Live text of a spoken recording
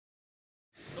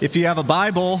If you have a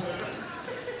Bible,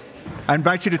 I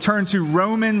invite you to turn to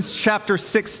Romans chapter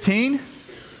 16.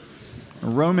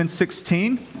 Romans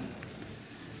 16.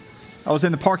 I was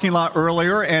in the parking lot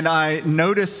earlier and I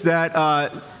noticed that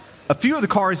a few of the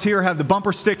cars here have the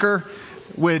bumper sticker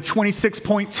with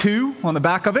 26.2 on the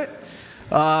back of it,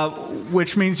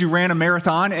 which means you ran a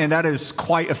marathon, and that is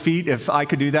quite a feat. If I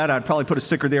could do that, I'd probably put a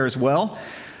sticker there as well.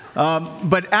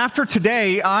 But after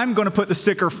today, I'm going to put the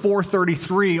sticker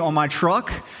 433 on my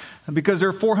truck because there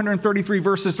are 433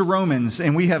 verses to Romans,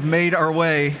 and we have made our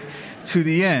way to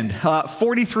the end.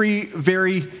 43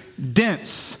 very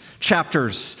dense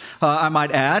chapters, I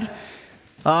might add.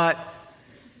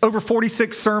 Over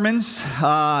 46 sermons.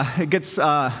 It gets...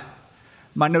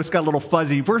 My notes got a little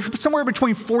fuzzy. We're somewhere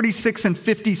between 46 and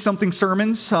 50-something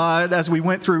sermons as we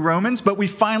went through Romans, but we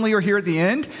finally are here at the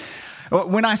end.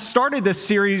 When I started this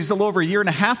series a little over a year and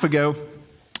a half ago,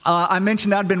 I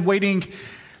mentioned that I'd been waiting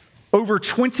over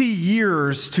 20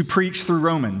 years to preach through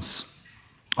Romans.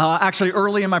 Actually,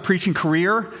 early in my preaching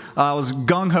career, I was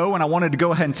gung-ho and I wanted to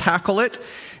go ahead and tackle it.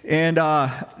 And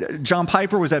John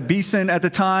Piper was at Beeson at the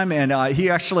time, and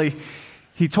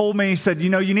he told me, he said,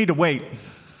 you need to wait.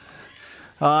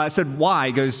 I said, why?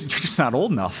 He goes, you're just not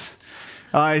old enough.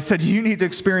 He said, you need to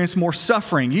experience more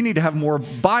suffering. You need to have more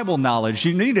Bible knowledge.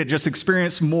 You need to just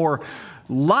experience more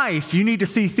life. You need to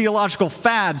see theological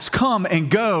fads come and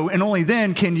go, and only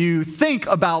then can you think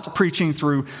about preaching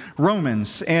through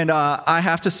Romans. And I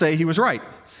have to say he was right.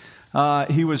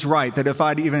 He was right that if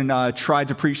I'd even tried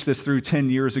to preach this through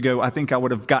 10 years ago, I think I would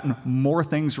have gotten more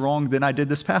things wrong than I did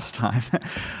this past time.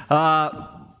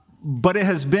 But it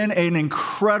has been an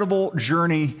incredible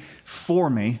journey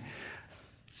for me.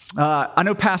 I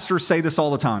know pastors say this all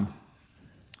the time.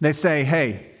 They say,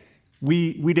 hey,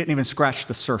 we didn't even scratch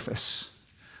the surface.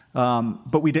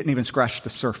 But we didn't even scratch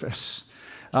the surface.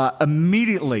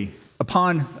 Immediately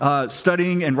upon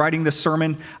studying and writing this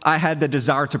sermon, I had the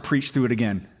desire to preach through it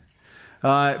again.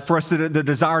 For us, the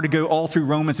desire to go all through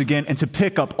Romans again and to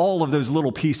pick up all of those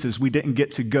little pieces we didn't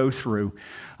get to go through.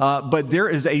 But there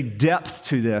is a depth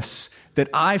to this that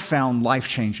I found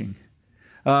life-changing.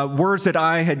 Words that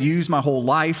I had used my whole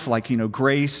life, like,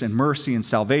 grace and mercy and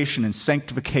salvation and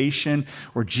sanctification,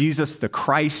 or Jesus the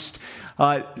Christ.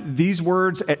 These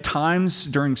words at times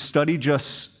during study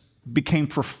just became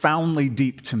profoundly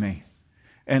deep to me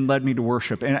and led me to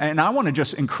worship. And I want to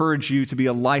just encourage you to be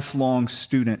a lifelong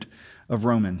student of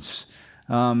Romans.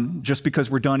 Just because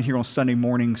we're done here on Sunday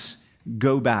mornings,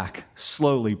 go back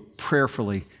slowly,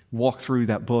 prayerfully, walk through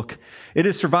that book. It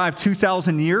has survived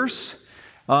 2,000 years.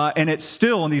 And it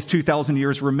still, in these 2,000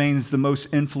 years, remains the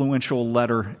most influential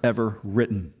letter ever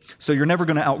written. So you're never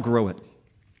going to outgrow it.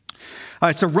 All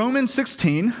right, so Romans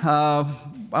 16. I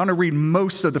want to read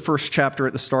most of the first chapter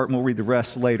at the start, and we'll read the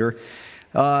rest later.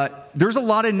 There's a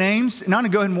lot of names, and I'm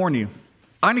going to go ahead and warn you.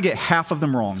 I'm going to get half of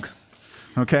them wrong.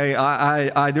 Okay?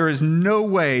 There is no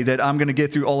way that I'm going to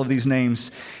get through all of these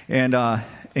names and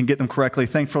get them correctly.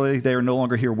 Thankfully, they are no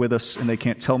longer here with us, and they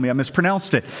can't tell me I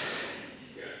mispronounced it.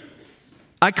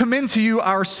 I commend to you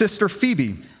our sister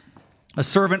Phoebe, a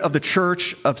servant of the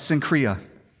church of Cenchrea,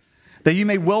 that you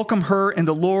may welcome her in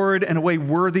the Lord in a way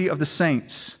worthy of the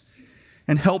saints,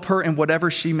 and help her in whatever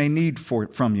she may need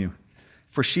from you.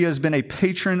 For she has been a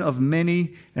patron of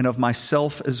many and of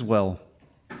myself as well.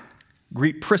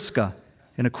 Greet Prisca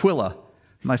and Aquila,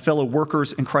 my fellow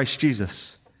workers in Christ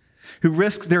Jesus, who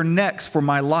risked their necks for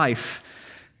my life,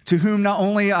 to whom not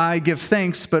only I give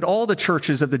thanks, but all the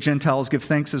churches of the Gentiles give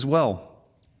thanks as well.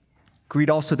 Greet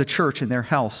also the church in their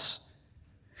house.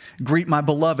 Greet my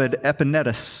beloved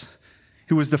Epaenetus,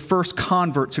 who was the first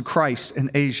convert to Christ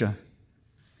in Asia.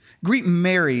 Greet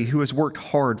Mary, who has worked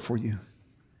hard for you.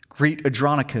 Greet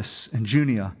Andronicus and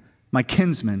Junia, my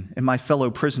kinsmen and my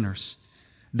fellow prisoners.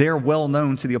 They are well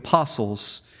known to the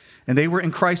apostles, and they were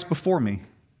in Christ before me.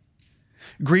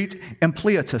 Greet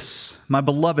Ampliatus, my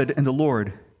beloved in the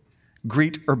Lord.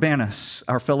 Greet Urbanus,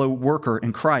 our fellow worker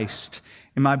in Christ,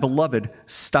 and my beloved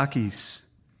Stachys.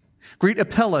 Greet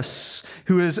Apelles,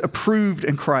 who is approved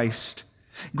in Christ.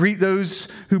 Greet those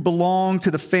who belong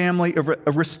to the family of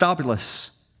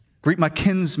Aristobulus. Greet my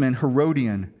kinsman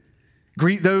Herodion.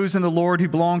 Greet those in the Lord who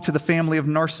belong to the family of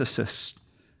Narcissus.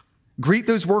 Greet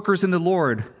those workers in the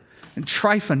Lord, and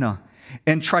Tryphena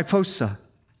and Tryphosa.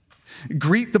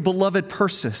 Greet the beloved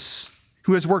Persis,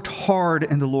 who has worked hard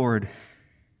in the Lord.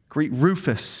 Greet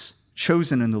Rufus,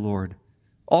 chosen in the Lord.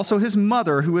 Also his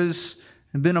mother, who has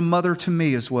been a mother to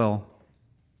me as well.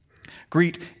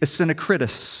 Greet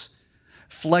Asyncritus,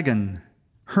 Phlegon,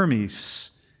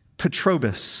 Hermes,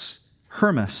 Petrobus,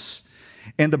 Hermas,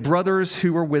 and the brothers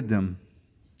who are with them.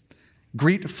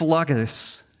 Greet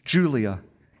Philologus, Julia,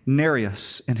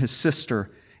 Nereus and his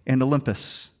sister, and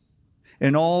Olympus,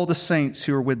 and all the saints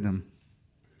who are with them.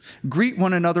 Greet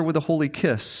one another with a holy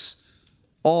kiss.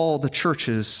 All the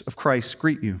churches of Christ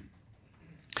greet you.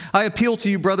 I appeal to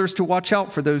you, brothers, to watch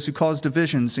out for those who cause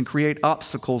divisions and create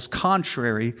obstacles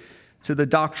contrary to the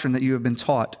doctrine that you have been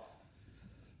taught.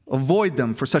 Avoid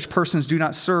them, for such persons do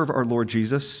not serve our Lord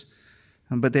Jesus,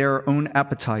 but their own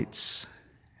appetites.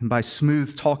 And by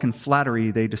smooth talk and flattery,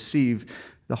 they deceive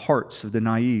the hearts of the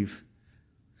naive.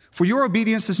 For your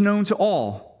obedience is known to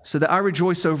all, so that I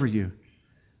rejoice over you.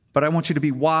 But I want you to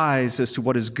be wise as to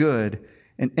what is good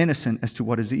and innocent as to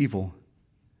what is evil.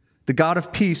 The God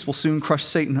of peace will soon crush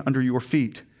Satan under your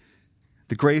feet.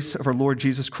 The grace of our Lord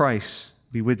Jesus Christ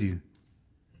be with you.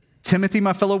 Timothy,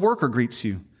 my fellow worker, greets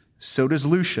you. So does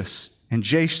Lucius and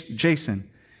Jason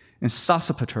and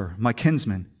Sosipater, my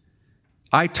kinsman.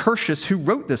 I, Tertius, who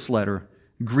wrote this letter,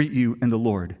 greet you in the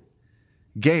Lord.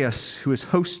 Gaius, who is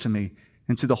host to me,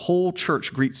 and to the whole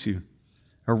church greets you.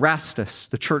 Erastus,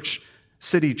 the church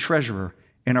city treasurer,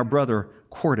 and our brother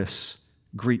Quartus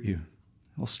greet you.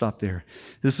 We'll stop there.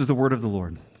 This is the word of the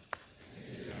Lord.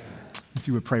 If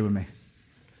you would pray with me.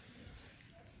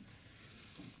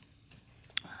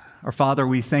 Our Father,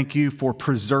 we thank you for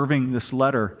preserving this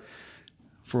letter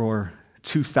for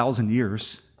 2,000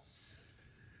 years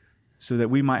so that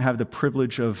we might have the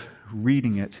privilege of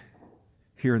reading it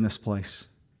here in this place,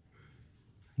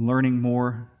 learning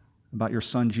more about your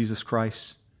Son, Jesus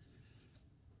Christ,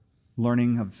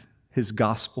 learning of his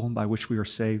gospel by which we are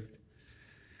saved.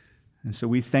 And so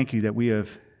we thank you that we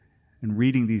have, in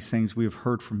reading these things, we have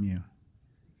heard from you.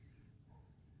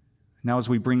 Now, as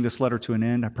we bring this letter to an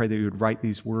end, I pray that you would write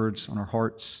these words on our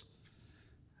hearts.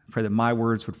 I pray that my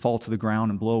words would fall to the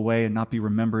ground and blow away and not be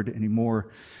remembered anymore.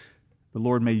 But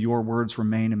Lord, may your words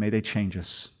remain and may they change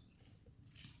us.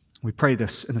 We pray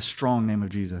this in the strong name of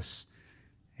Jesus.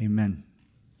 Amen.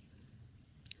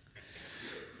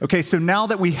 Okay, so now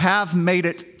that we have made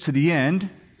it to the end,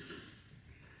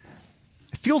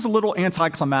 it feels a little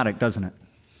anticlimactic, doesn't it?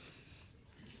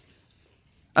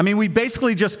 I mean, we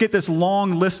basically just get this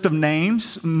long list of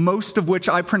names, most of which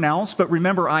I pronounce, but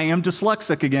remember, I am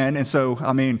dyslexic again, and so,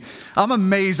 I'm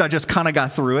amazed I just kind of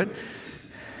got through it.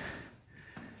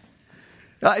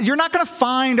 You're not going to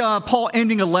find Paul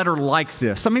ending a letter like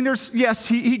this. I mean,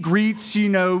 he greets,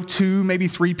 2, maybe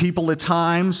 3 people at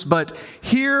times, but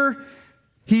here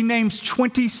he names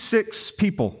 26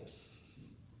 people.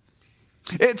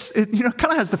 It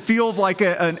kind of has the feel of like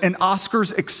an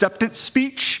Oscars acceptance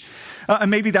speech. And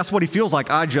maybe that's what he feels like.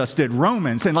 I just did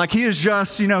Romans. And like he is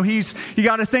just, you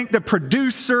got to think the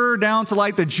producer down to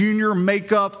like the junior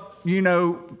makeup,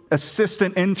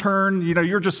 assistant intern,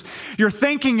 you're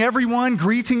thanking everyone,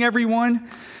 greeting everyone.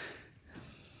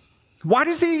 Why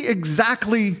does he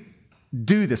exactly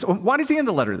do this? Why does he end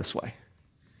the letter this way?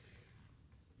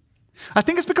 I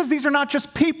think it's because these are not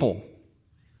just people.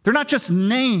 They're not just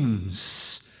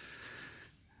names.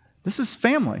 This is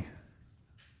family.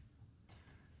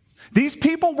 These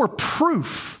people were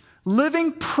proof,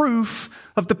 living proof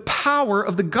of the power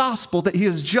of the gospel that he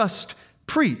has just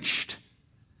preached.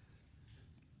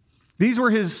 These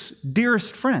were his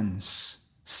dearest friends,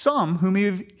 some whom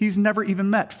he's never even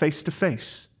met face to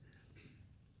face.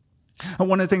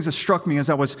 One of the things that struck me as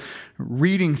I was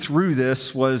reading through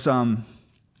this was, when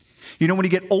you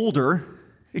get older,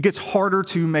 it gets harder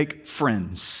to make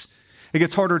friends. It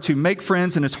gets harder to make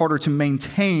friends and it's harder to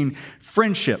maintain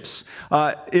friendships.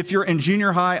 If you're in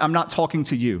junior high, I'm not talking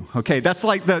to you, okay? That's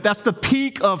the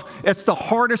peak of, it's the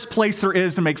hardest place there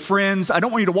is to make friends. I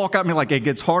don't want you to walk out and be like, it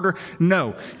gets harder.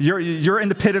 No, you're in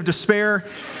the pit of despair.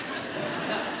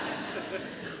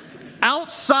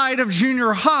 Outside of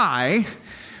junior high,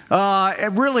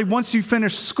 really once you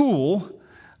finish school,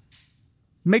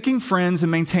 making friends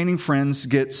and maintaining friends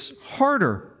gets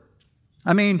harder.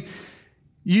 I mean,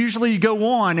 usually you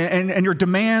go on and your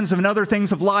demands and other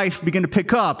things of life begin to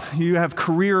pick up. You have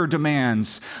career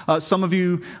demands. Some of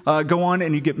you go on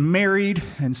and you get married,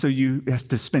 and so you have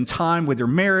to spend time with your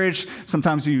marriage.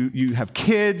 Sometimes you have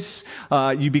kids.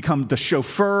 You become the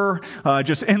chauffeur.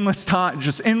 Just endless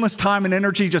time and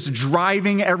energy, just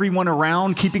driving everyone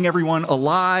around, keeping everyone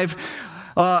alive.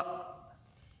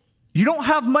 You don't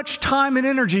have much time and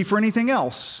energy for anything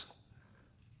else.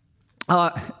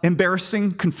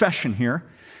 Embarrassing confession here.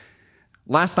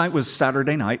 Last night was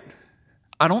Saturday night.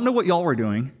 I don't know what y'all were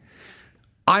doing.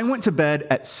 I went to bed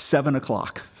at 7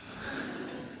 o'clock.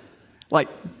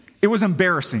 It was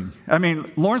embarrassing. I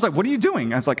mean, Lauren's like, what are you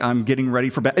doing? I was like, I'm getting ready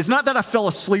for bed. It's not that I fell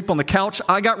asleep on the couch.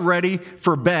 I got ready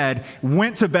for bed,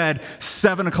 went to bed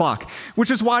 7 o'clock,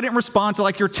 which is why I didn't respond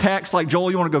to your text, like,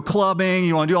 Joel, you want to go clubbing?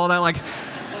 You want to do all that?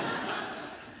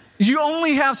 You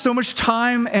only have so much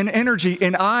time and energy.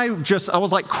 And I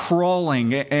was like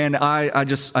crawling, and I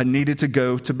needed to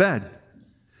go to bed.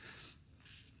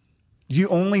 You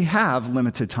only have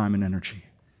limited time and energy.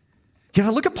 Yet I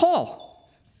look at Paul.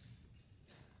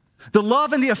 The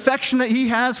love and the affection that he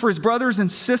has for his brothers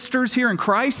and sisters here in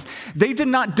Christ, they did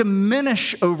not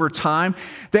diminish over time.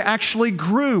 They actually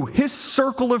grew. His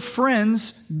circle of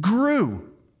friends grew.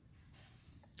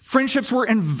 Friendships were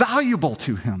invaluable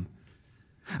to him.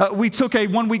 We took a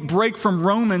 1-week break from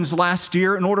Romans last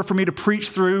year in order for me to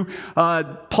preach through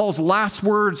Paul's last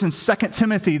words in 2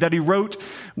 Timothy that he wrote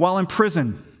while in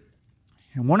prison.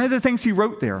 And one of the things he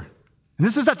wrote there, and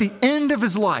this is at the end of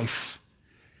his life,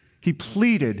 he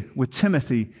pleaded with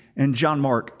Timothy and John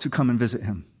Mark to come and visit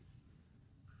him.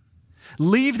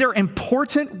 Leave their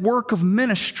important work of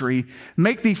ministry,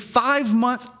 make the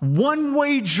 5-month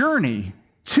one-way journey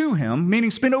to him,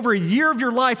 meaning spend over a year of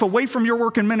your life away from your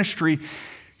work and ministry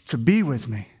to be with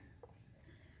me.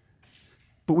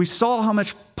 But we saw how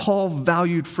much Paul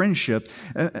valued friendship.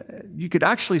 You could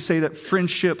actually say that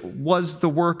friendship was the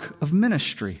work of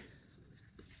ministry.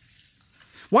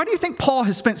 Why do you think Paul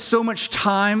has spent so much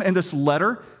time in this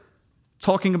letter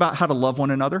talking about how to love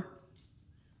one another?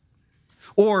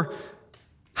 Or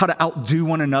how to outdo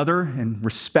one another in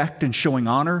respect and showing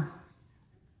honor?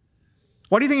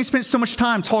 Why do you think he spent so much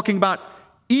time talking about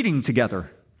eating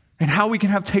together and how we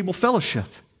can have table fellowship?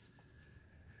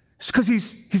 It's because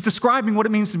he's describing what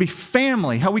it means to be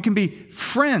family, how we can be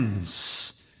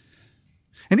friends.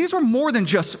 And these were more than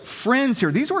just friends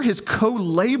here. These were his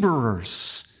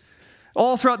co-laborers.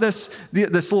 All throughout this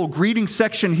little greeting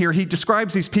section here, he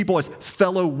describes these people as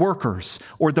fellow workers,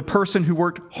 or the person who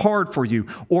worked hard for you,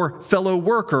 or fellow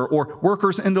worker, or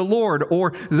workers in the Lord,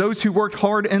 or those who worked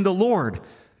hard in the Lord.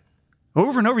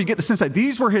 Over and over, you get the sense that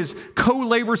these were his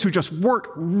co-laborers who just worked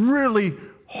really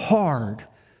hard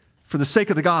for the sake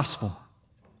of the gospel.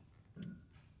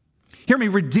 Hear me,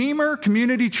 Redeemer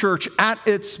Community Church at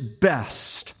its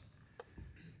best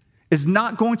is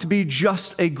not going to be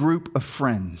just a group of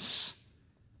friends,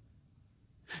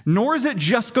 nor is it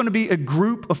just going to be a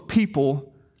group of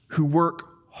people who work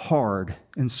hard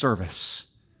in service.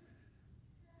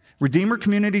 Redeemer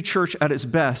Community Church at its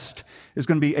best is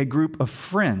going to be a group of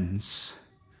friends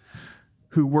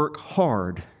who work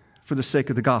hard for the sake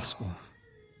of the gospel.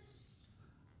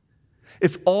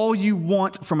 If all you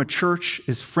want from a church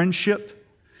is friendship,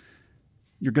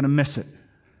 you're going to miss it.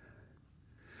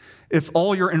 If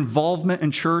all your involvement in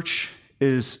church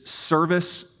is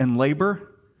service and labor,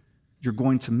 you're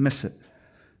going to miss it.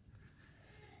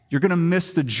 You're going to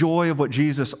miss the joy of what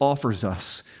Jesus offers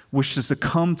us, which is to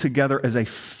come together as a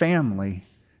family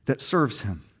that serves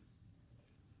him.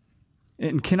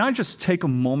 And can I just take a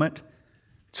moment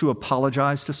to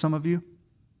apologize to some of you?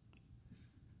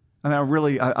 I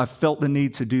mean, I felt the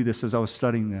need to do this as I was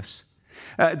studying this.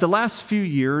 The last few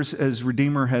years, as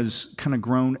Redeemer has kind of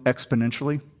grown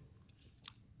exponentially,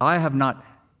 I have not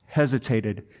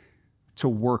hesitated to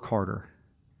work harder.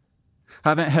 I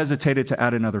haven't hesitated to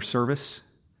add another service.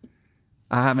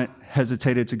 I haven't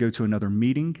hesitated to go to another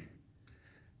meeting.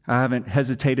 I haven't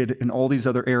hesitated in all these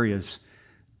other areas.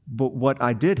 But what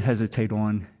I did hesitate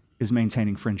on is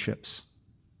maintaining friendships.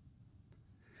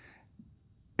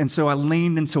 And so I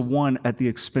leaned into one at the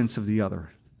expense of the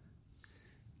other.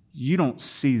 You don't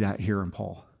see that here in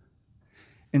Paul.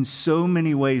 In so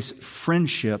many ways,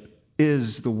 friendship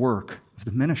is the work of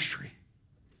the ministry.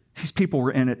 These people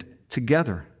were in it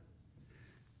together.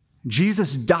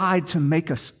 Jesus died to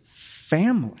make us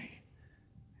family.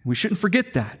 We shouldn't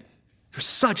forget that. There's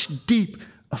such deep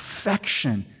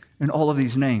affection in all of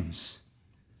these names.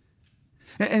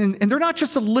 And they're not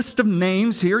just a list of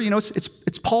names here. You know,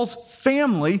 it's Paul's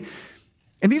family.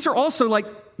 And these are also like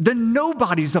the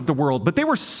nobodies of the world, but they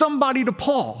were somebody to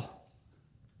Paul.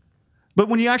 But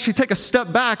when you actually take a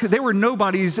step back, they were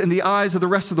nobodies in the eyes of the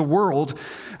rest of the world.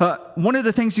 One of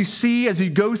the things you see as you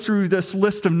go through this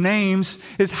list of names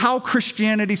is how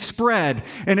Christianity spread.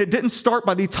 And it didn't start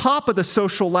by the top of the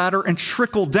social ladder and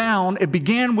trickle down. It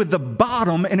began with the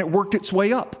bottom and it worked its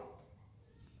way up.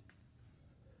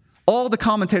 All the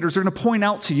commentators are going to point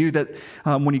out to you that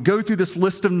when you go through this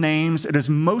list of names, it is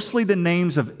mostly the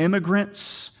names of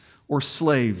immigrants or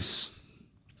slaves.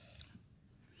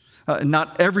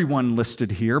 Not everyone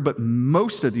listed here, but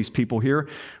most of these people here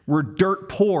were dirt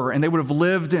poor, and they would have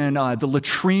lived in the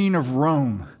latrine of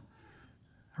Rome.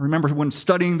 I remember when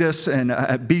studying this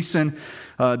at Beeson,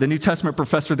 the New Testament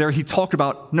professor there, he talked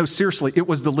about, no, seriously, it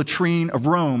was the latrine of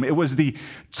Rome. It was the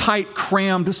tight,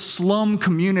 crammed slum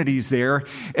communities there,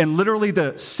 and literally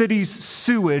the city's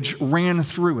sewage ran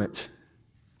through it.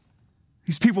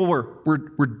 These people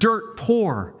were dirt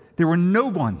poor. They were no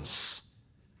ones.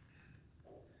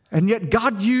 And yet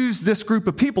God used this group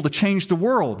of people to change the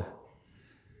world.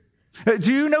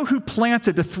 Do you know who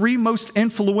planted the 3 most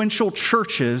influential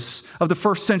churches of the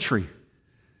first century?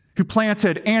 Who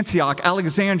planted Antioch,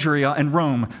 Alexandria, and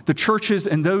Rome, the churches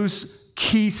in those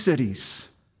key cities?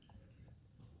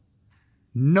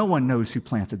 No one knows who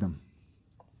planted them.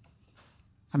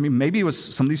 I mean, maybe it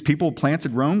was some of these people who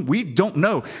planted Rome. We don't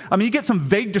know. I mean, you get some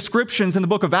vague descriptions in the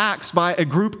book of Acts by a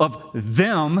group of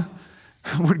them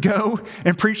would go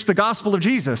and preach the gospel of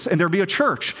Jesus, and there'd be a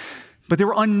church. But they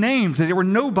were unnamed. They were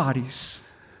nobodies.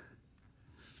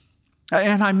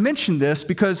 And I mention this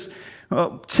because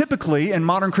typically in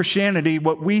modern Christianity,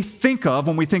 what we think of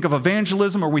when we think of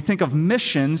evangelism or we think of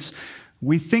missions,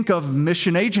 we think of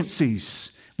mission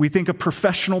agencies. We think of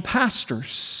professional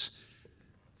pastors.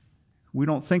 We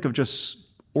don't think of just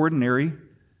ordinary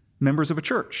members of a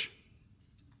church.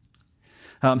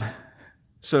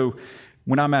 So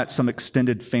when I'm at some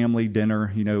extended family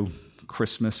dinner,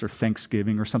 Christmas or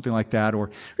Thanksgiving or something like that, or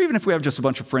even if we have just a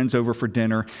bunch of friends over for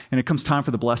dinner and it comes time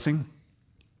for the blessing,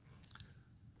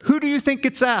 who do you think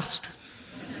gets asked?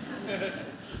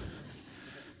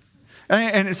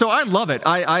 And so I love it.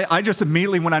 I just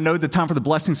immediately, when I know the time for the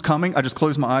blessing's coming, I just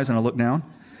close my eyes and I look down.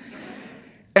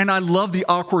 And I love the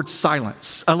awkward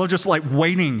silence. I love just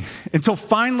waiting until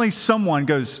finally someone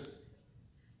goes,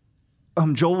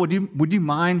 Joel, would you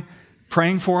mind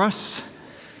praying for us?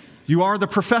 You are the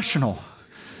professional.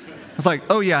 I was like,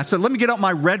 oh yeah, so let me get out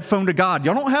my red phone to God.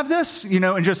 Y'all don't have this?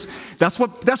 And just, that's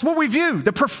what we view.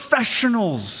 The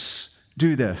professionals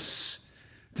do this.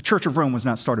 The Church of Rome was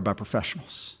not started by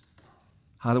professionals.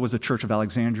 Either was the Church of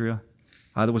Alexandria,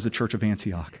 either was the Church of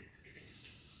Antioch.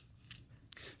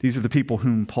 These are the people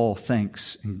whom Paul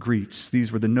thanks and greets.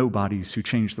 These were the nobodies who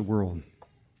changed the world.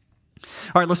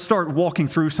 All right, let's start walking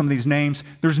through some of these names.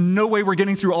 There's no way we're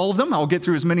getting through all of them. I'll get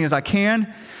through as many as I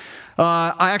can.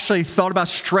 I actually thought about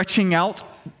stretching out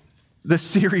the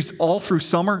series all through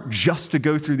summer just to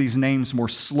go through these names more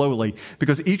slowly,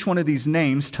 because each one of these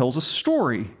names tells a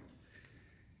story.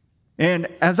 And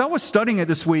as I was studying it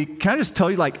this week, can I just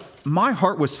tell you, my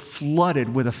heart was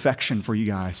flooded with affection for you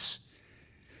guys.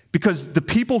 Because the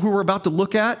people who we're about to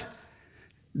look at,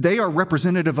 they are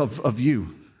representative of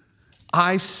you.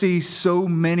 I see so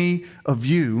many of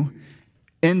you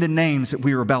in the names that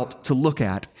we are about to look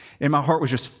at. And my heart was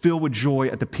just filled with joy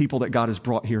at the people that God has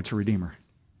brought here to Redeemer.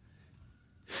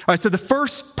 All right, so the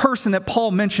first person that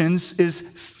Paul mentions is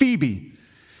Phoebe.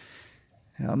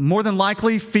 More than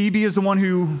likely, Phoebe is the one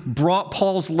who brought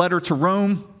Paul's letter to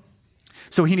Rome.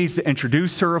 So he needs to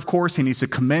introduce her, of course. He needs to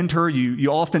commend her.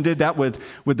 You often did that with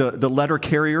the letter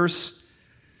carriers.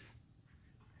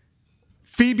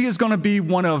 Phoebe is going to be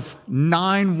one of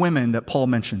 9 women that Paul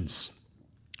mentions.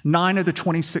 9 of the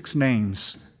 26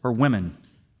 names are women.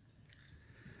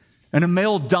 In a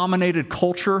male-dominated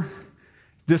culture,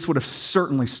 this would have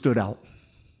certainly stood out.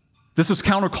 This was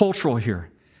countercultural here.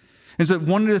 And so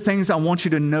one of the things I want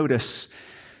you to notice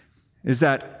is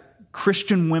that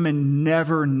Christian women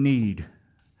never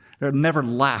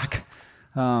lack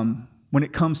when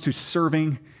it comes to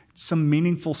serving some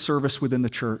meaningful service within the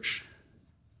church.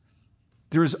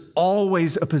 There is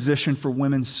always a position for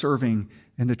women serving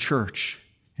in the church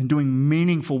and doing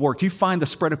meaningful work. You find the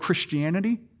spread of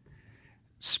Christianity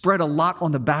spread a lot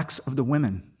on the backs of the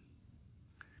women.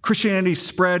 Christianity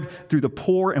spread through the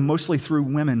poor and mostly through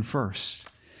women first.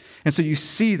 And so you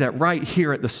see that right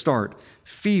here at the start.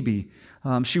 Phoebe,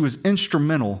 she was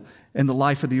instrumental in the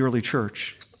life of the early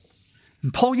church.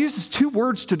 And Paul uses 2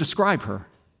 words to describe her.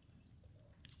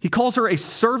 He calls her a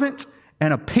servant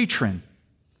and a patron.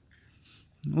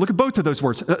 Look at both of those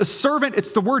words. A servant,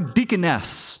 it's the word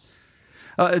deaconess.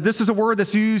 This is a word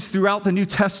that's used throughout the New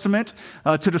Testament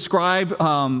to describe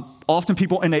often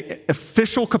people in an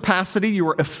official capacity. You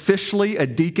are officially a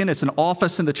deacon. It's an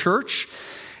office in the church.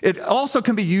 It also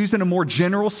can be used in a more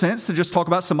general sense to just talk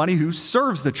about somebody who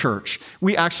serves the church.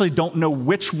 We actually don't know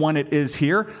which one it is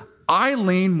here. I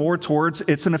lean more towards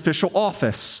it's an official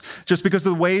office, just because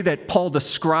of the way that Paul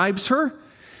describes her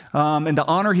and the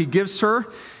honor he gives her.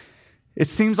 It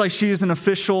seems like she is an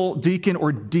official deacon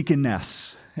or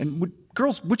deaconess. And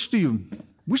girls, which do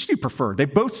you prefer? They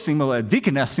both seem, a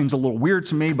deaconess seems a little weird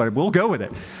to me, but we'll go with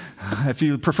it. If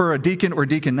you prefer a deacon or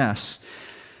deaconess.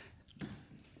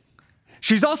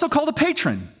 She's also called a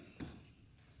patron.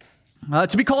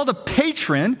 To be called a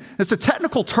patron, it's a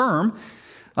technical term.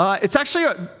 It's actually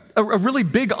a really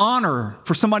big honor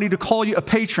for somebody to call you a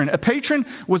patron. A patron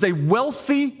was a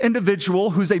wealthy individual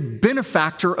who's a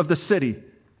benefactor of the city.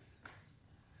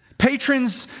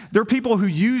 Patrons, they're people who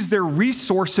use their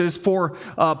resources for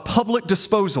public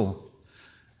disposal.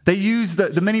 They used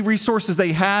the many resources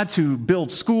they had to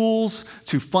build schools,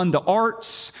 to fund the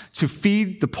arts, to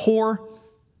feed the poor.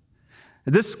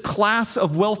 This class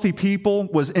of wealthy people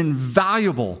was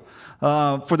invaluable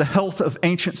for the health of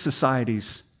ancient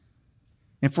societies.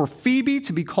 And for Phoebe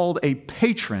to be called a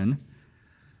patron,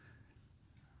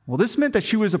 well, this meant that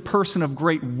she was a person of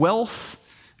great wealth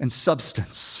and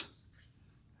substance,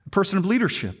 a person of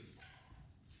leadership.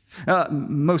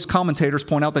 Most commentators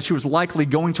point out that she was likely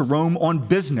going to Rome on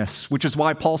business, which is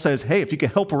why Paul says, hey, if you can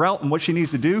help her out in what she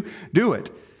needs to do, do it.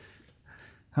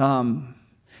 And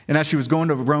as she was going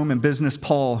to Rome in business,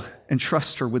 Paul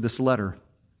entrusts her with this letter.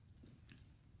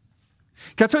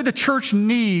 Can I tell you, the church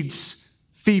needs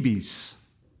Phoebes.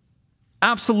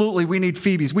 Absolutely, we need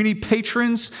Phoebes. We need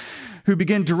patrons who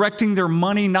begin directing their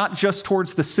money not just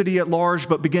towards the city at large,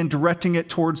 but begin directing it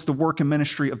towards the work and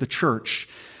ministry of the church.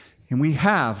 And we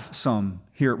have some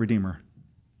here at Redeemer.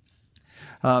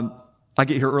 I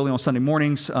get here early on Sunday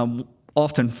mornings.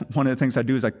 Often, one of the things I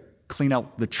do is I clean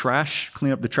up the trash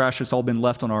that's all been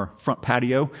left on our front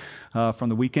patio from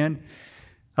the weekend.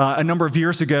 A number of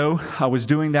years ago, I was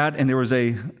doing that, and there was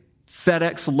a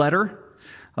FedEx letter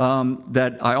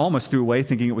that I almost threw away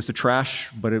thinking it was the trash,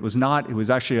 but it was not. It was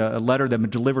actually a letter that had been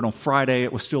delivered on Friday.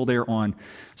 It was still there on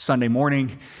Sunday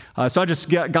morning. So I just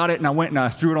got it, and I went and I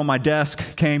threw it on my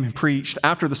desk, came and preached.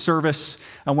 After the service,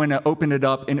 I went and opened it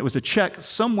up, and it was a check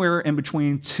somewhere in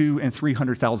between $200,000 and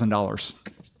 $300,000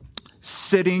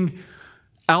 sitting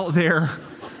out there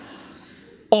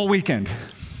all weekend.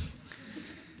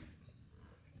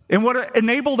 And what it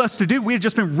enabled us to do, we had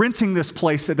just been renting this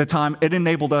place at the time. It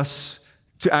enabled us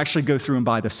to actually go through and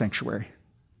buy the sanctuary.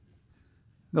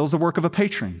 That was the work of a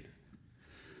patron.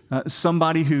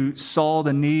 Somebody who saw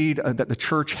the need that the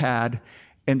church had,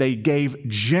 and they gave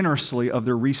generously of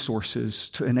their resources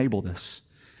to enable this.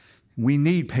 We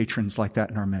need patrons like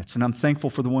that in our midst, and I'm thankful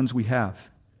for the ones we have.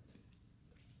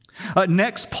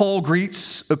 Next, Paul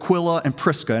greets Aquila and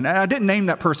Prisca. And I didn't name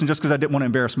that person just because I didn't want to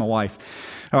embarrass my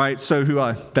wife. All right, so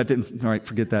all right,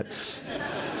 forget that.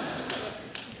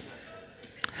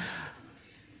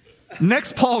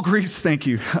 Next, Paul greets, thank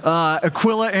you,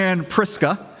 Aquila and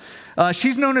Prisca.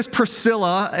 She's known as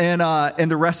Priscilla in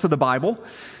the rest of the Bible.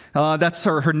 That's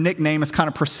her nickname is kind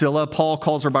of Priscilla. Paul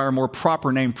calls her by her more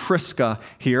proper name, Prisca,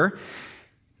 here.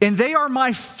 And they are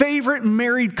my favorite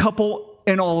married couple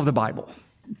in all of the Bible.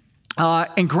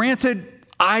 And granted,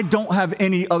 I don't have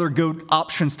any other good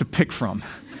options to pick from.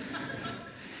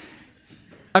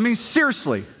 I mean,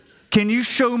 seriously, can you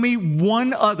show me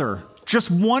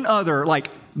just one other,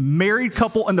 married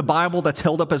couple in the Bible that's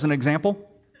held up as an example?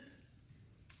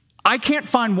 I can't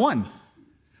find one.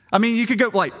 I mean, you could go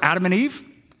like Adam and Eve.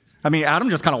 I mean, Adam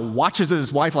just kind of watches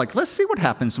his wife like, let's see what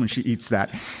happens when she eats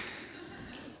that.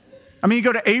 I mean, you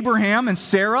go to Abraham and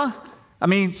Sarah. I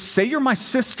mean, say you're my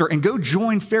sister and go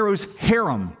join Pharaoh's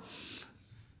harem.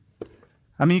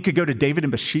 I mean, you could go to David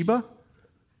and Bathsheba.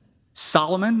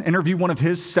 Solomon, interview one of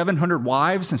his 700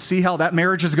 wives and see how that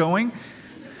marriage is going.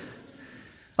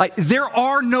 There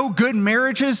are no good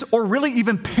marriages or really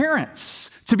even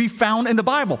parents to be found in the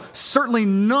Bible. Certainly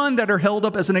none that are held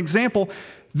up as an example.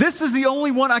 This is the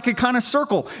only one I could kind of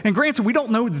circle. And granted, we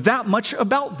don't know that much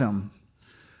about them.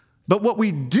 But what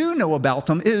we do know about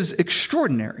them is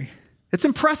extraordinary. It's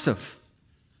impressive.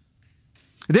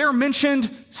 They are mentioned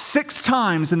 6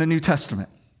 times in the New Testament.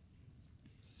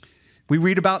 We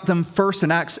read about them first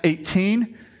in Acts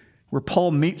 18, where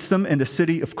Paul meets them in the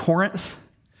city of Corinth.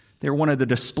 They're one of the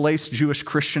displaced Jewish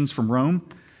Christians from Rome.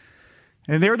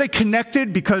 And there they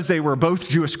connected because they were both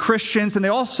Jewish Christians, and they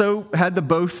also had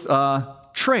both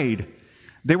trade.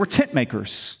 They were tent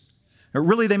makers.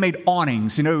 Really, they made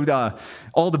awnings.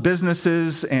 All the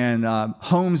businesses and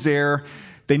homes there,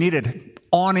 they needed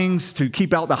awnings to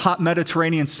keep out the hot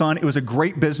Mediterranean sun. It was a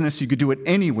great business. You could do it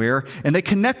anywhere. And they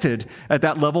connected at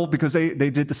that level because they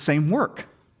did the same work.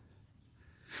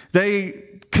 They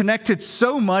connected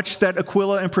so much that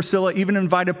Aquila and Priscilla even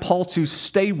invited Paul to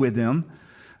stay with them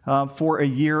for a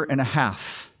year and a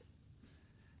half.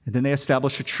 And then they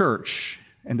established a church,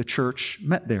 and the church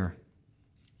met there.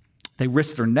 They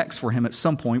risked their necks for him at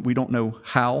some point. We don't know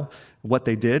how, what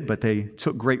they did, but they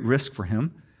took great risk for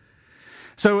him.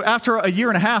 So after a year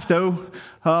and a half, though,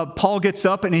 Paul gets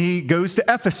up and he goes to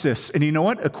Ephesus. And you know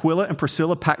what? Aquila and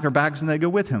Priscilla pack their bags and they go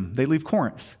with him. They leave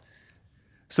Corinth.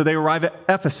 So they arrive at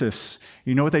Ephesus.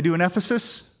 You know what they do in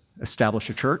Ephesus? Establish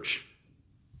a church.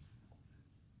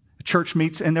 The church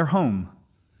meets in their home.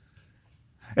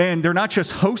 And they're not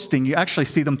just hosting, you actually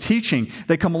see them teaching.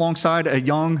 They come alongside a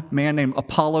young man named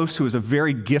Apollos, who is a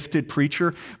very gifted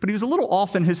preacher, but he was a little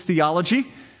off in his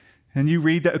theology. And you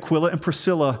read that Aquila and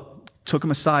Priscilla took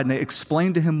him aside, and they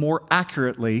explained to him more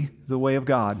accurately the way of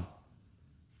God.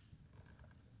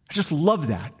 I just love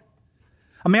that.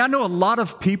 I mean, I know a lot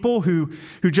of people who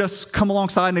just come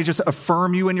alongside and they just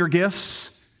affirm you in your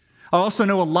gifts. I also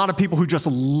know a lot of people who just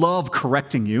love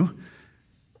correcting you.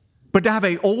 But to have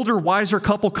an older, wiser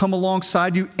couple come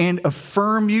alongside you and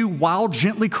affirm you while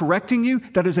gently correcting you,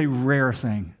 that is a rare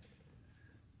thing.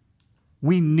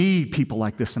 We need people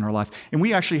like this in our life. And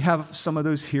we actually have some of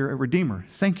those here at Redeemer.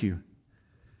 Thank you.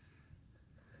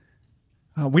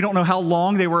 We don't know how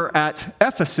long they were at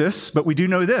Ephesus, but we do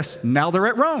know this. Now they're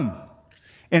at Rome.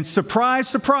 And surprise,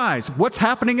 surprise, what's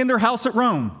happening in their house at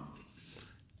Rome?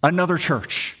 Another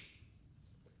church.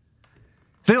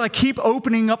 They keep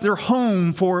opening up their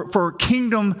home for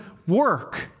kingdom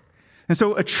work. And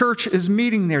so a church is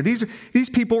meeting there. These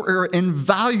people are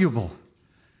invaluable.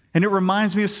 And it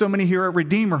reminds me of so many here at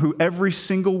Redeemer who every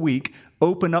single week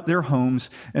open up their homes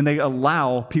and they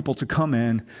allow people to come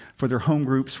in for their home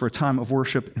groups, for a time of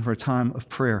worship, and for a time of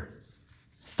prayer.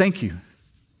 Thank you.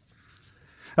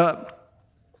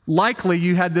 Likely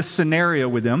you had this scenario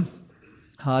with them.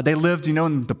 They lived,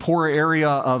 in the poorer area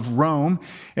of Rome,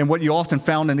 and what you often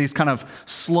found in these kind of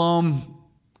slum,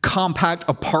 compact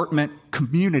apartment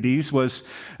communities was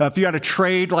if you had a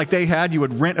trade like they had, you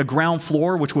would rent a ground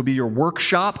floor, which would be your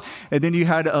workshop, and then you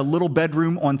had a little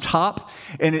bedroom on top,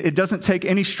 and it doesn't take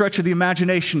any stretch of the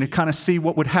imagination to kind of see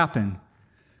what would happen.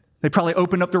 They probably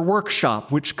opened up their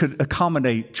workshop, which could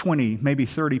accommodate 20, maybe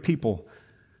 30 people,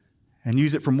 and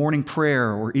use it for morning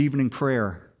prayer or evening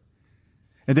prayer.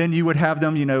 And then you would have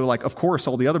them, of course,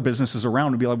 all the other businesses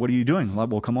around would be like, what are you doing?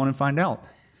 Well, come on and find out.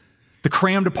 The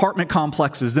crammed apartment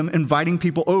complexes, them inviting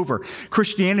people over.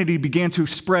 Christianity began to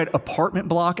spread apartment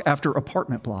block after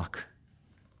apartment block.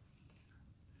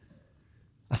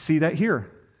 I see that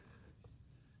here.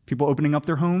 People opening up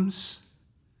their homes.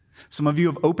 Some of you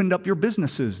have opened up your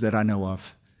businesses that I know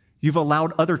of. You've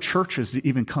allowed other churches to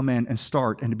even come in and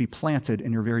start and to be planted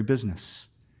in your very business.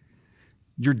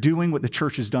 You're doing what the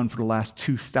church has done for the last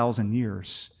 2,000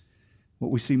 years.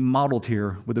 What we see modeled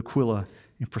here with Aquila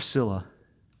and Priscilla.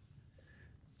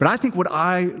 But I think what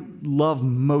I love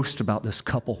most about this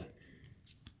couple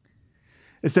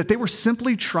is that they were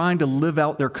simply trying to live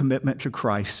out their commitment to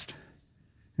Christ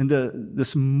in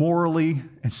this morally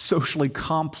and socially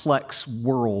complex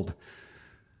world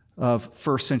of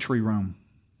first century Rome.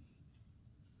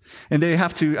 And they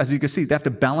have to, as you can see, they have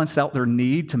to balance out their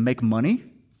need to make money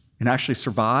and actually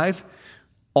survive,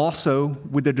 also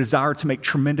with the desire to make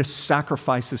tremendous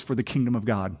sacrifices for the kingdom of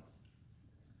God.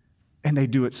 And they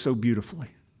do it so beautifully.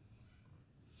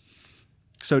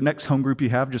 So next home group you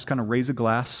have, just kind of raise a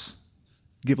glass,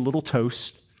 give a little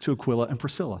toast to Aquila and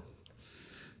Priscilla.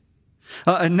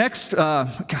 And next,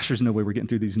 there's no way we're getting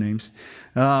through these names.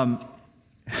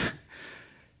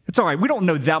 It's all right. We don't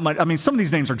know that much. I mean, some of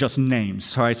these names are just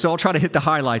names, all right? So I'll try to hit the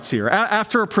highlights here.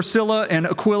 After Priscilla and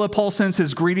Aquila, Paul sends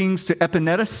his greetings to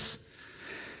Epaenetus.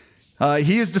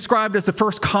 He is described as the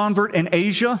first convert in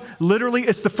Asia. Literally,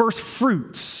 it's the first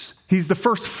fruits. He's the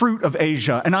first fruit of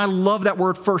Asia. And I love that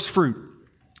word, first fruit.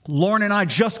 Lauren and I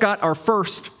just got our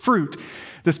first fruit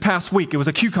this past week. It was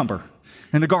a cucumber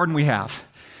in the garden we have.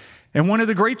 And one of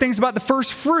the great things about the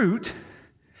first fruit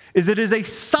is it is a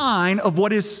sign of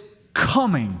what is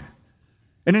coming,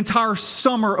 an entire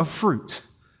summer of fruit.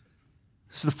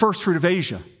 This is the first fruit of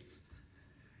Asia.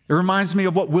 It reminds me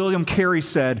of what William Carey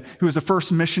said, who was the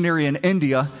first missionary in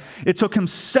India. It took him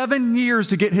 7 years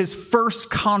to get his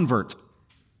first convert.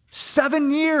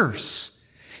 7 years.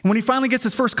 And when he finally gets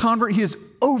his first convert, he is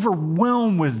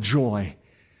overwhelmed with joy.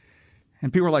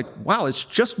 And people are like, wow, it's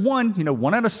just one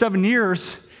out of 7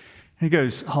 years. And he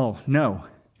goes, oh, no.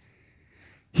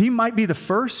 He might be the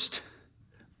first,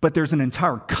 but there's an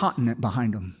entire continent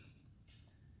behind him.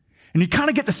 And you kind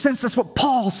of get the sense that's what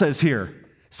Paul says here.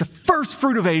 It's the first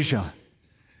fruit of Asia.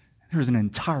 There's an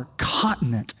entire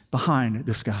continent behind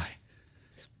this guy.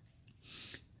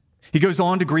 He goes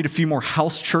on to greet a few more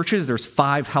house churches. There's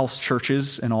 5 house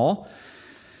churches in all.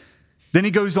 Then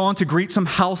he goes on to greet some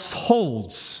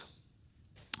households.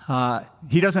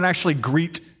 He doesn't actually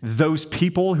greet those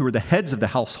people who are the heads of the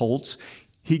households.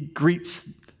 He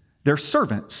greets their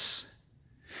servants.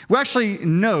 We actually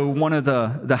know one of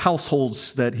the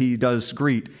households that he does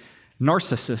greet,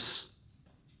 Narcissus.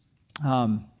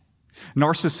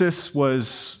 Narcissus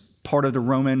was part of the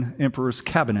Roman emperor's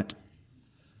cabinet.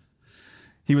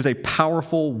 He was a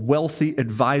powerful, wealthy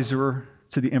advisor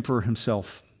to the emperor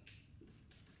himself.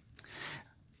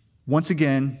 Once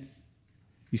again,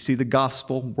 you see the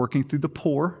gospel working through the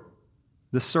poor,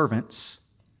 the servants,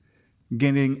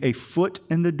 getting a foot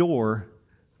in the door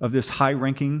of this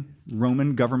high-ranking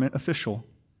Roman government official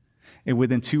And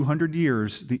within 200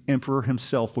 years, the emperor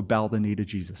himself would bow the knee to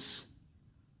Jesus.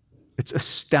 It's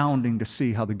astounding to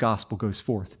see how the gospel goes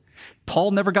forth.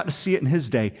 Paul never got to see it in his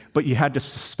day, but you had to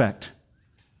suspect.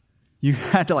 You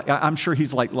had to, I'm sure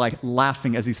he's like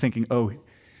laughing as he's thinking, oh,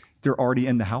 they're already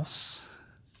in the house.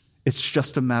 It's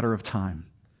just a matter of time.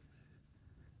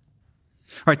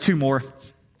 All right, two more.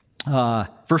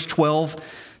 Verse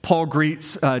 12, Paul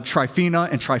greets Tryphena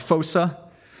and Tryphosa.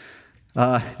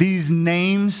 These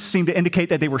names seem to indicate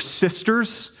that they were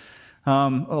sisters. A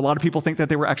lot of people think that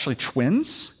they were actually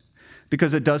twins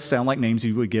because it does sound like names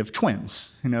you would give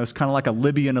twins. You know, it's kind of like a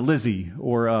Libby and a Lizzie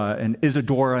or an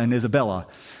Isadora and Isabella.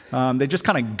 They just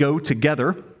kind of go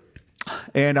together.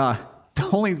 And the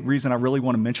only reason I really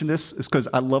want to mention this is because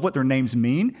I love what their names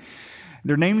mean.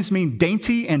 Their names mean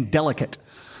dainty and delicate.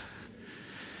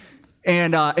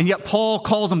 And yet Paul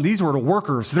calls them, these were the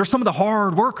workers. They're some of the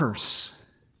hard workers.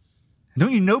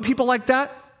 Don't you know people like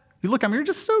that? You look, you're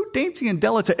just so dainty and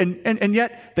delicate, and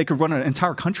yet they could run an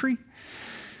entire country.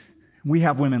 We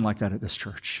have women like that at this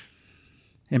church.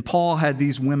 And Paul had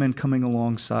these women coming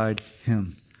alongside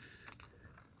him.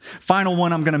 Final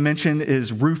one I'm going to mention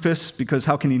is Rufus, because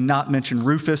how can he not mention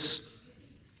Rufus?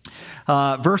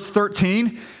 Verse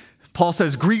 13, Paul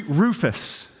says, greet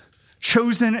Rufus,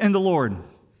 chosen in the Lord,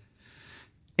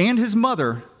 and his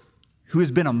mother, who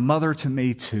has been a mother to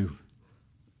me too.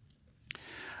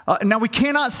 Now, we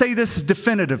cannot say this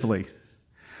definitively,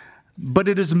 but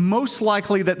it is most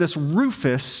likely that this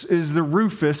Rufus is the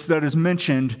Rufus that is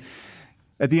mentioned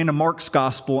at the end of Mark's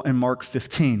gospel in Mark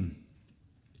 15.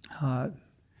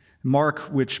 Mark,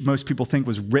 which most people think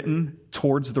was written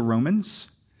towards the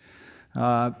Romans.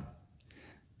 At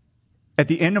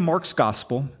the end of Mark's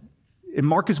gospel, and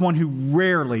Mark is one who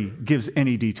rarely gives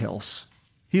any details.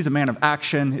 He's a man of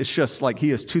action. It's just like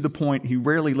he is to the point. He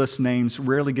rarely lists names,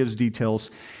 rarely gives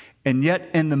details. And yet,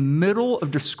 in the middle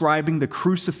of describing the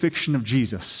crucifixion of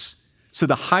Jesus, so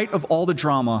the height of all the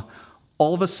drama,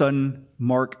 all of a sudden,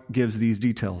 Mark gives these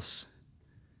details.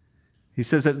 He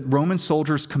says that Roman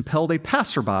soldiers compelled a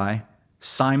passerby,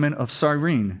 Simon of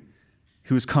Cyrene,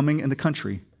 who was coming in the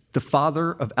country, the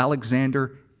father of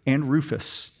Alexander and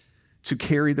Rufus, to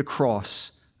carry the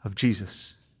cross of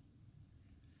Jesus.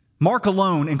 Mark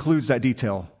alone includes that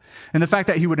detail. And the fact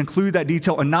that he would include that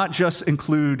detail and not just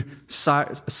include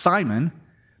Simon,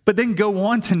 but then go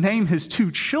on to name his two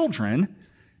children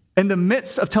in the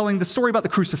midst of telling the story about the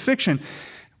crucifixion,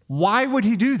 why would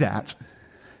he do that?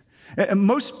 And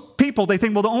most people, they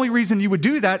think, well, the only reason you would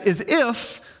do that is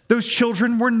if those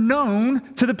children were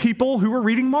known to the people who were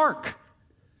reading Mark.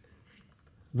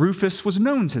 Rufus was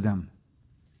known to them.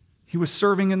 He was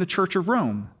serving in the Church of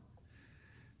Rome.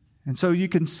 And so you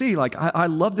can see, I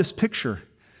love this picture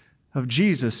of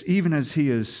Jesus, even as he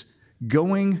is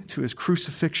going to his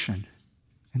crucifixion,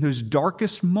 in those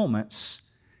darkest moments,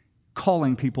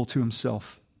 calling people to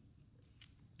himself.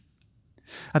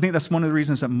 I think that's one of the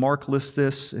reasons that Mark lists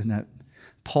this and that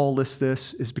Paul lists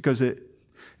this, is because it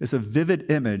is a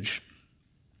vivid image.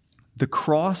 The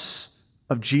cross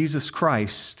of Jesus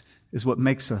Christ is what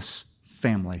makes us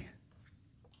family.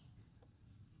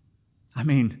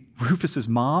 Rufus's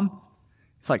mom,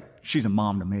 it's like she's a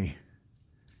mom to me.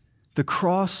 The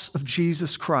cross of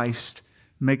Jesus Christ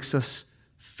makes us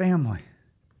family.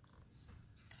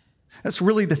 That's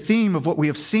really the theme of what we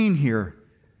have seen here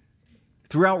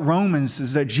throughout Romans,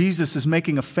 is that Jesus is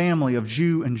making a family of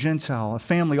Jew and Gentile, a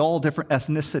family, all different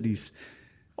ethnicities,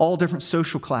 all different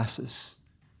social classes.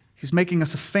 He's making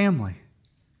us a family.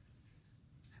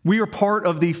 We are part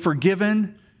of the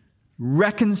forgiven,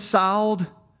 reconciled,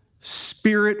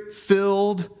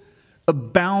 Spirit-filled,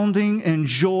 abounding in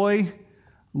joy,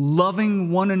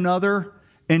 loving one another,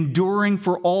 enduring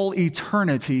for all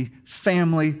eternity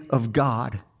family of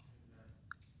God.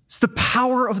 It's the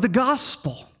power of the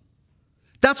gospel.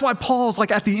 That's why Paul's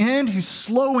at the end, he's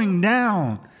slowing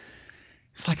down.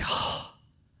 He's like, oh,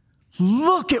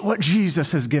 look at what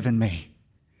Jesus has given me.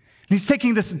 And he's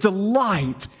taking this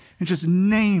delight in just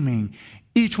naming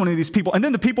each one of these people. And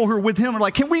then the people who are with him are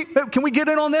like, can we get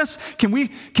in on this? Can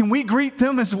we greet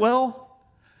them as well?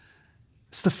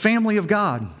 It's the family of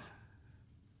God.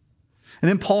 And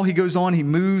then Paul, he goes on, he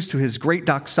moves to his great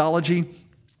doxology.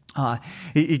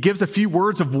 He gives a few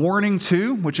words of warning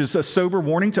too, which is a sober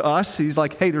warning to us. He's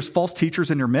like, hey, there's false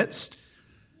teachers in your midst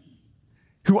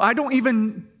who I don't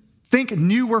even think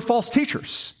knew were false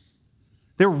teachers.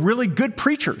 They're really good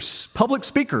preachers, public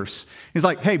speakers. He's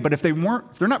like, hey, but if they're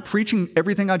not preaching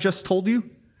everything I just told you,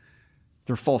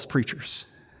 they're false preachers.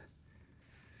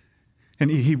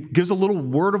 And he gives a little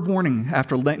word of warning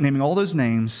after naming all those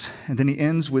names, and then he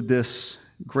ends with this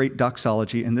great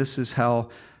doxology, and this is how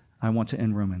I want to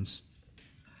end Romans.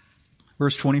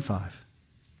 Verse 25.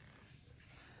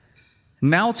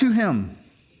 Now to him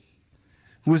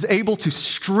who is able to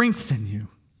strengthen you.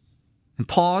 And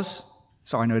pause.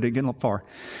 Sorry, no, I didn't get up far.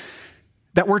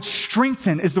 That word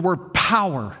strengthen is the word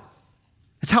power.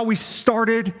 It's how we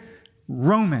started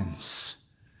Romans.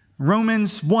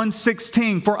 Romans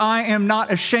 1:16, for I am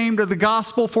not ashamed of the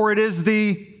gospel, for it is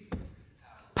the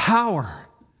power.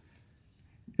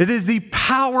 It is the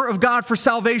power of God for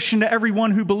salvation to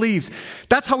everyone who believes.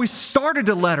 That's how we started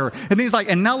the letter. And then he's like,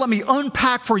 and now let me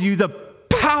unpack for you the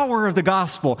power of the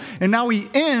gospel. And now he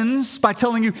ends by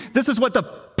telling you this is what the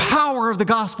power of the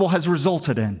gospel has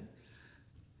resulted in.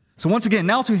 So once again,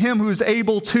 now to him who is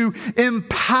able to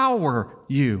empower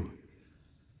you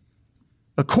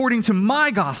according to my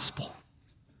gospel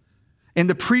and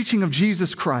the preaching of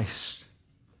Jesus Christ,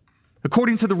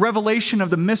 according to the revelation of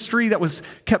the mystery that was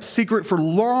kept secret for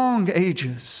long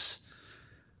ages,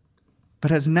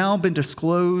 but has now been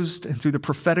disclosed and through the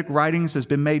prophetic writings has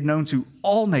been made known to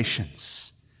all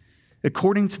nations,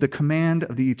 according to the command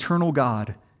of the eternal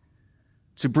God,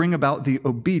 to bring about the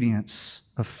obedience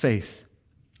of faith.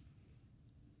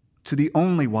 To the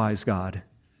only wise God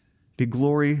be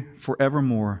glory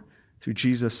forevermore through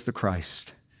Jesus the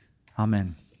Christ.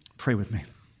 Amen. Pray with me.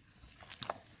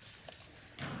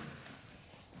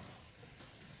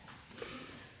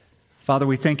 Father,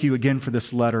 we thank you again for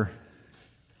this letter,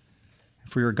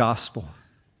 for your gospel,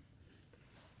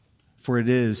 for it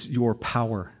is your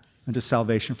power unto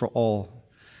salvation for all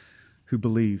who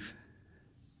believe.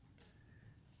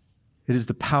 It is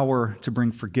the power to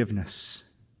bring forgiveness.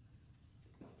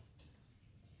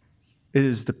 It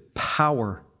is the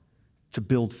power to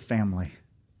build family.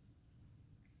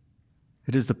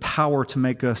 It is the power to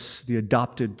make us the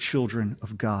adopted children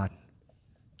of God.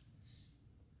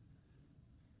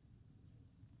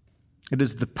 It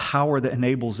is the power that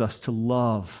enables us to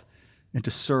love and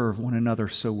to serve one another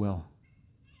so well.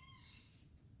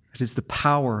 It is the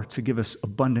power to give us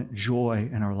abundant joy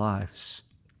in our lives.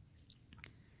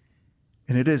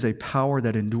 And it is a power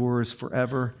that endures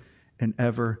forever and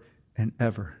ever and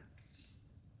ever.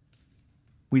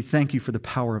 We thank you for the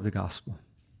power of the gospel.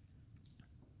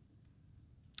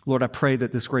 Lord, I pray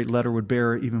that this great letter would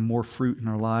bear even more fruit in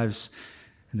our lives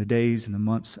in the days and the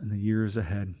months and the years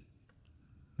ahead.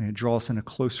 May it draw us in a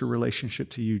closer relationship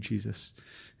to you, Jesus,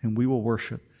 and we will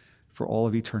worship for all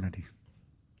of eternity.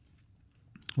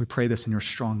 We pray this in your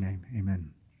strong name.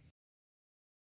 Amen.